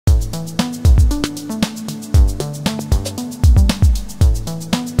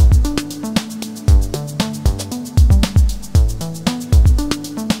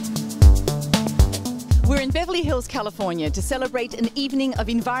California to celebrate an evening of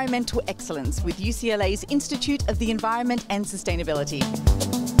environmental excellence with UCLA's Institute of the Environment and Sustainability.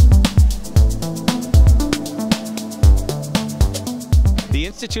 The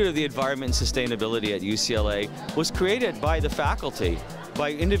Institute of the Environment and Sustainability at UCLA was created by the faculty,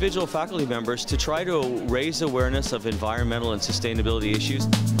 by individual faculty members, to try to raise awareness of environmental and sustainability issues.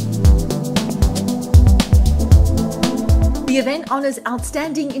 The event honours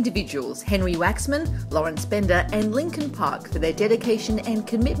outstanding individuals, Henry Waxman, Lawrence Bender and Linkin Park, for their dedication and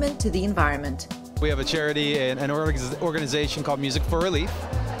commitment to the environment. We have a charity and an organization called Music for Relief.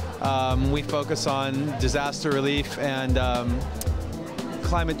 We focus on disaster relief and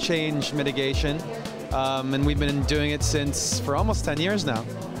climate change mitigation, and we've been doing it for almost 10 years now.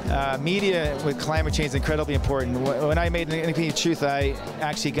 Media with climate change is incredibly important. When I made Inconvenient Truth, I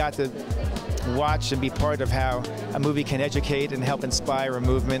actually got to watch and be part of how a movie can educate and help inspire a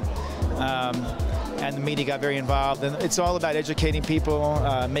movement. And the media got very involved. And it's all about educating people,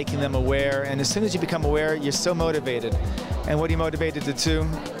 making them aware. And as soon as you become aware, you're so motivated. And what are you motivated to do?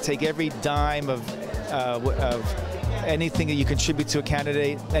 Take every dime of anything that you contribute to a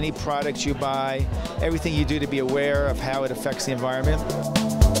candidate, any products you buy, everything you do to be aware of how it affects the environment.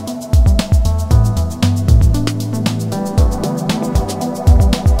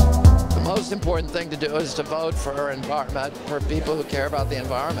 The most important thing to do is to vote for environment, for people who care about the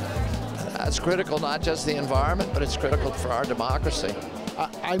environment. That's critical, not just the environment, but it's critical for our democracy.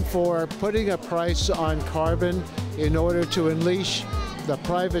 I'm for putting a price on carbon in order to unleash the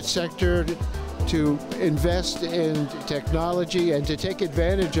private sector to invest in technology and to take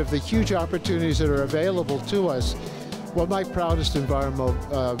advantage of the huge opportunities that are available to us. Well, my proudest environmental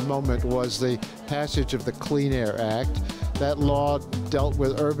moment was the passage of the Clean Air Act. That law dealt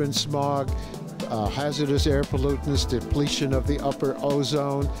with urban smog, hazardous air pollutants, depletion of the upper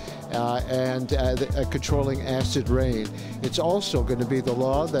ozone, and controlling acid rain. It's also going to be the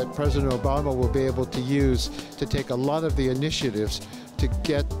law that President Obama will be able to use to take a lot of the initiatives to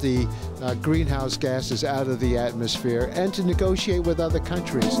get the greenhouse gases out of the atmosphere and to negotiate with other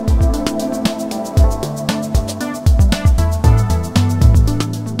countries.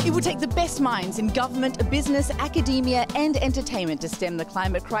 It will take the best minds in government, business, academia and entertainment to stem the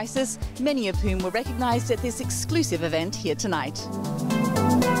climate crisis, many of whom were recognised at this exclusive event here tonight.